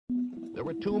There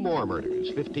were two more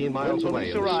murders 15 miles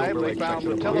away. When police arrived, they found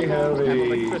the telephone and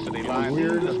electricity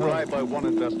lines described by one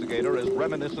investigator as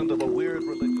reminiscent of a weird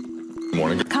religion.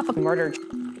 Morning. Couple murder.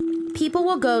 People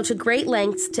will go to great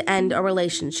lengths to end a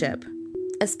relationship,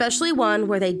 especially one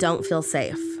where they don't feel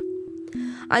safe.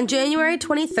 On January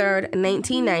 23rd,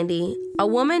 1990, a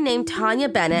woman named Tanya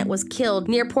Bennett was killed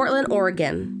near Portland,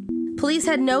 Oregon. Police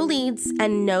had no leads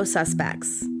and no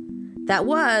suspects. That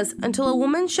was until a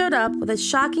woman showed up with a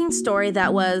shocking story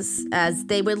that was, as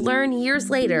they would learn years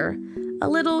later, a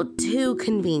little too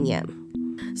convenient.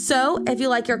 So, if you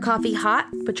like your coffee hot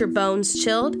but your bones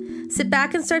chilled, sit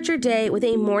back and start your day with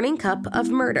a morning cup of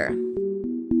murder.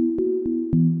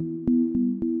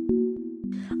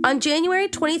 On January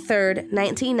 23rd,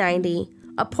 1990,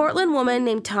 a Portland woman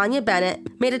named Tanya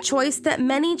Bennett made a choice that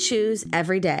many choose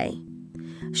every day.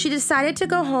 She decided to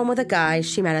go home with a guy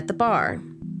she met at the bar.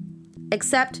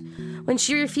 Except when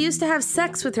she refused to have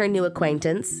sex with her new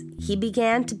acquaintance, he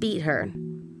began to beat her.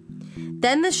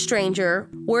 Then the stranger,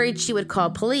 worried she would call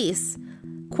police,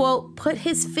 quote, put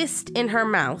his fist in her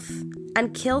mouth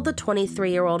and killed the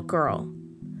 23-year-old girl.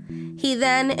 He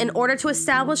then, in order to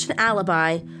establish an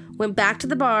alibi, went back to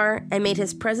the bar and made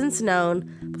his presence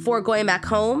known before going back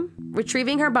home,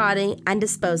 retrieving her body, and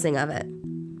disposing of it.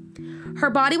 Her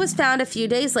body was found a few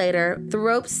days later, the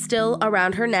ropes still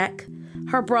around her neck,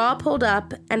 her bra pulled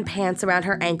up, and pants around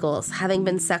her ankles, having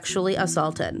been sexually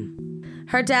assaulted.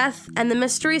 Her death and the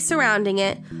mystery surrounding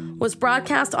it was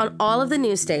broadcast on all of the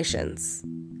news stations.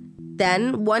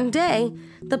 Then, one day,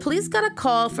 the police got a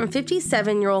call from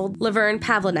 57-year-old Laverne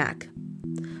Pavlinac.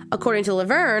 According to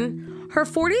Laverne, her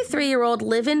 43-year-old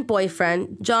live-in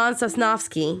boyfriend, John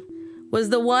Sosnovsky, was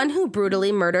the one who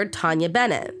brutally murdered Tanya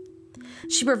Bennett.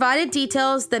 She provided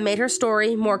details that made her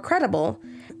story more credible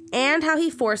and how he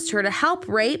forced her to help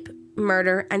rape,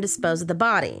 murder, and dispose of the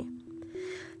body.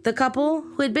 The couple,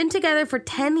 who had been together for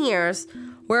 10 years,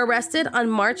 were arrested on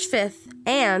March 5th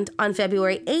and on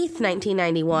February 8th,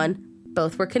 1991,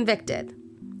 both were convicted.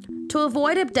 To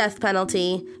avoid a death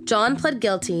penalty, John pled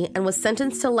guilty and was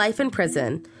sentenced to life in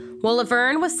prison, while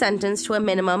Laverne was sentenced to a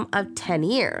minimum of 10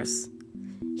 years.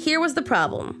 Here was the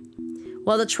problem.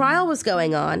 While the trial was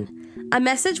going on, a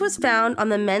message was found on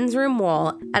the men's room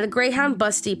wall at a Greyhound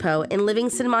bus depot in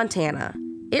Livingston, Montana.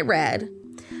 It read,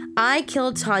 "I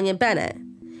killed Tanya Bennett."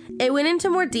 It went into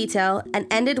more detail and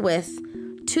ended with,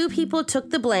 "Two people took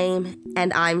the blame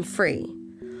and I'm free,"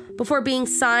 before being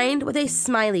signed with a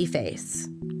smiley face.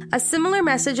 A similar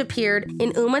message appeared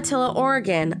in Umatilla,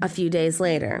 Oregon a few days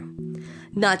later.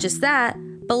 Not just that,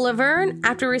 but Laverne,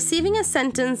 after receiving a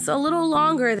sentence a little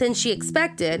longer than she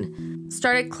expected,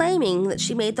 started claiming that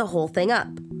she made the whole thing up.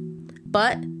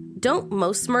 But don't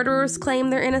most murderers claim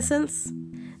their innocence?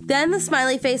 Then the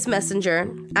smiley face messenger,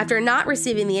 after not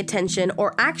receiving the attention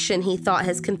or action he thought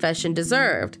his confession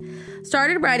deserved,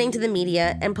 started writing to the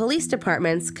media and police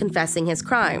departments confessing his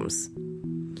crimes.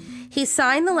 He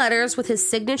signed the letters with his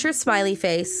signature smiley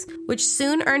face, which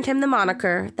soon earned him the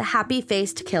moniker the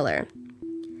Happy-Faced Killer.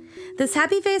 This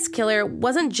happy-faced killer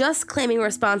wasn't just claiming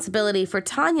responsibility for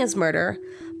Tanya's murder,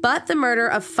 but the murder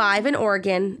of 5 in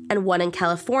Oregon and 1 in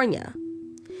California.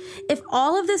 If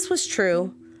all of this was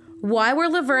true, why were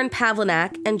Laverne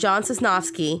Pavlinac and John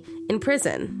Sosnovsky in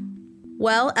prison?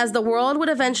 Well, as the world would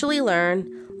eventually learn,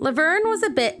 Laverne was a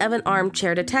bit of an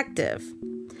armchair detective.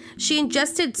 She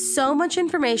ingested so much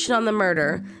information on the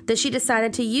murder that she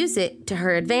decided to use it to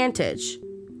her advantage.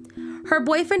 Her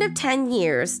boyfriend of 10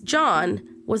 years, John,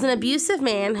 was an abusive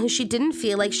man who she didn't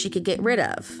feel like she could get rid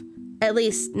of, at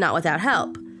least not without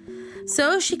help.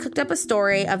 So she cooked up a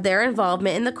story of their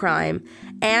involvement in the crime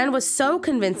and was so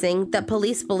convincing that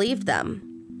police believed them.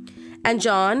 And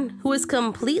John, who was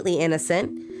completely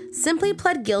innocent, simply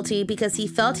pled guilty because he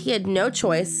felt he had no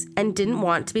choice and didn't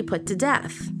want to be put to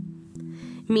death.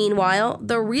 Meanwhile,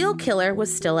 the real killer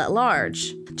was still at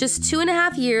large. Just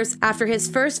 2.5 years after his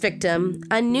first victim,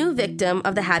 a new victim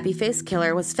of the happy-faced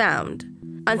killer was found.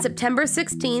 On September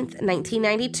 16,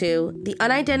 1992, the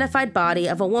unidentified body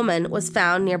of a woman was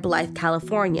found near Blythe,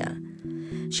 California.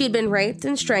 She had been raped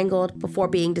and strangled before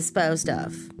being disposed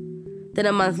of. Then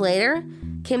a month later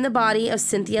came the body of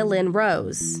Cynthia Lynn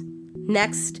Rose.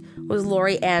 Next was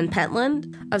Lori Ann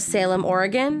Pentland of Salem,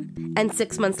 Oregon, and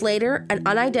 6 months later, an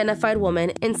unidentified woman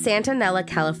in Santa Nella,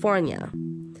 California.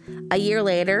 A year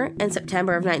later, in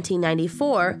September of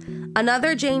 1994,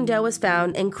 another Jane Doe was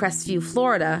found in Crestview,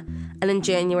 Florida, and in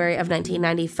January of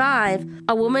 1995,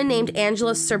 a woman named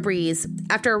Angela Cerbrise,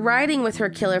 after riding with her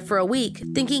killer for a week,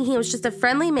 thinking he was just a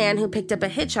friendly man who picked up a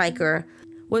hitchhiker,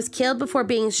 was killed before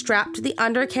being strapped to the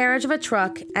undercarriage of a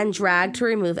truck and dragged to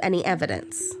remove any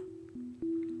evidence.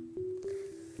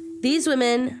 These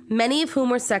women, many of whom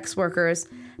were sex workers,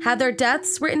 had their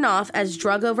deaths written off as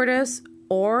drug overdose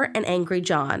or an angry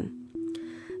John.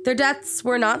 Their deaths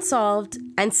were not solved,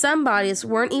 and some bodies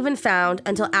weren't even found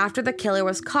until after the killer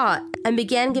was caught and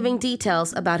began giving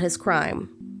details about his crime.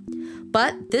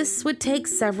 But this would take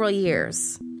several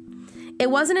years. It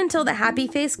wasn't until the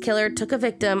happy-faced killer took a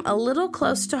victim a little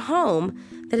close to home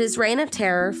that his reign of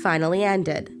terror finally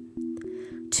ended.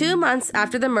 2 months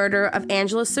after the murder of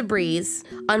Angela Soubise,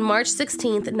 on March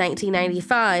 16,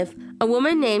 1995, a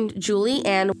woman named Julie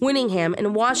Ann Winningham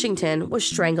in Washington was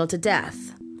strangled to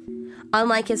death.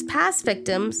 Unlike his past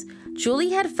victims,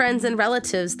 Julie had friends and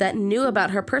relatives that knew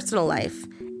about her personal life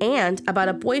and about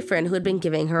a boyfriend who had been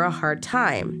giving her a hard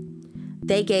time.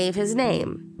 They gave his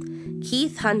name,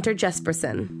 Keith Hunter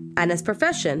Jesperson, and his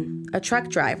profession, a truck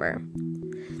driver.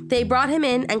 They brought him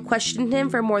in and questioned him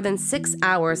for more than 6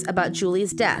 hours about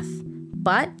Julie's death,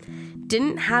 but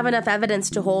didn't have enough evidence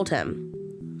to hold him.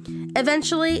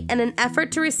 Eventually, in an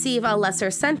effort to receive a lesser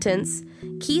sentence,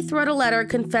 Keith wrote a letter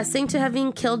confessing to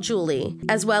having killed Julie,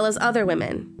 as well as other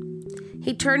women.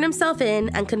 He turned himself in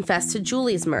and confessed to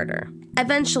Julie's murder.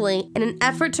 Eventually, in an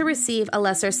effort to receive a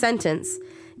lesser sentence,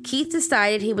 Keith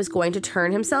decided he was going to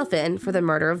turn himself in for the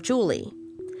murder of Julie.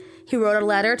 He wrote a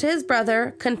letter to his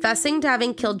brother confessing to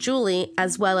having killed Julie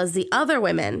as well as the other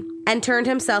women and turned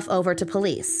himself over to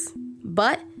police.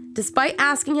 But despite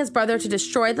asking his brother to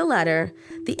destroy the letter,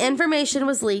 the information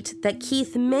was leaked that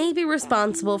Keith may be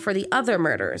responsible for the other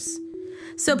murders.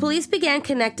 So police began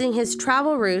connecting his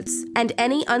travel routes and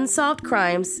any unsolved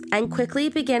crimes and quickly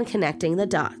began connecting the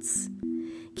dots.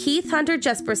 Keith Hunter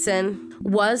Jesperson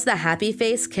was the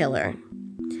happy-faced killer.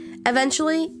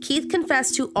 Eventually, Keith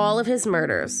confessed to all of his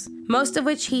murders, most of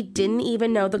which he didn't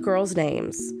even know the girls'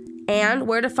 names, and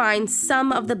where to find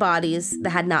some of the bodies that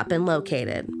had not been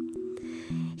located.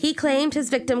 He claimed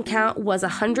his victim count was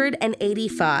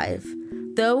 185,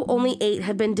 though only 8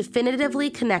 had been definitively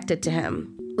connected to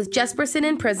him. With Jesperson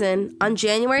in prison, on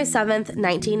January 7,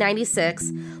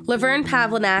 1996, Laverne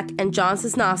Pavlinac and John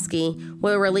Sosnowski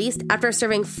were released after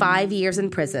serving 5 years in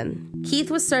prison. Keith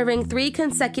was serving 3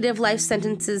 consecutive life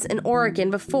sentences in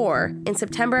Oregon before, in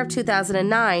September of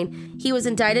 2009, he was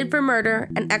indicted for murder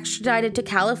and extradited to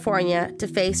California to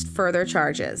face further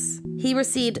charges. He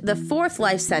received the 4th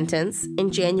life sentence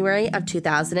in January of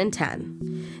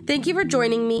 2010. Thank you for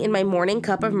joining me in my morning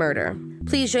cup of murder.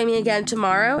 Please join me again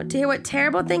tomorrow to hear what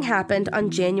terrible thing happened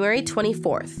on January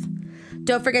 24th.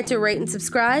 Don't forget to rate and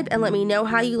subscribe and let me know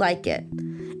how you like it.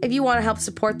 If you want to help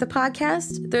support the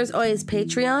podcast, there's always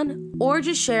Patreon or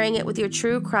just sharing it with your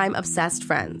true crime-obsessed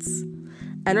friends.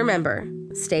 And remember,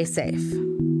 stay safe.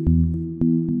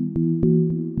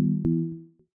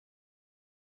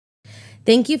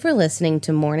 Thank you for listening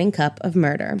to Morning Cup of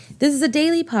Murder. This is a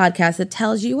daily podcast that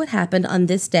tells you what happened on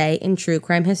this day in true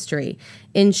crime history.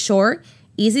 In short,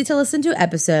 easy to listen to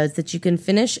episodes that you can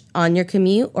finish on your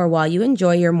commute or while you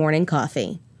enjoy your morning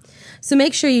coffee. So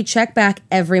make sure you check back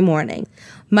every morning.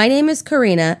 My name is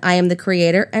Karina. I am the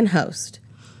creator and host.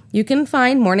 You can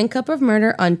find Morning Cup of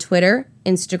Murder on Twitter,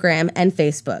 Instagram, and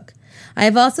Facebook. I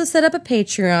have also set up a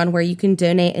Patreon where you can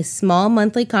donate a small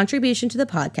monthly contribution to the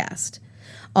podcast.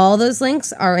 All those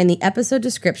links are in the episode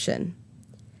description.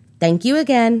 Thank you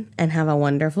again, and have a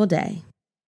wonderful day.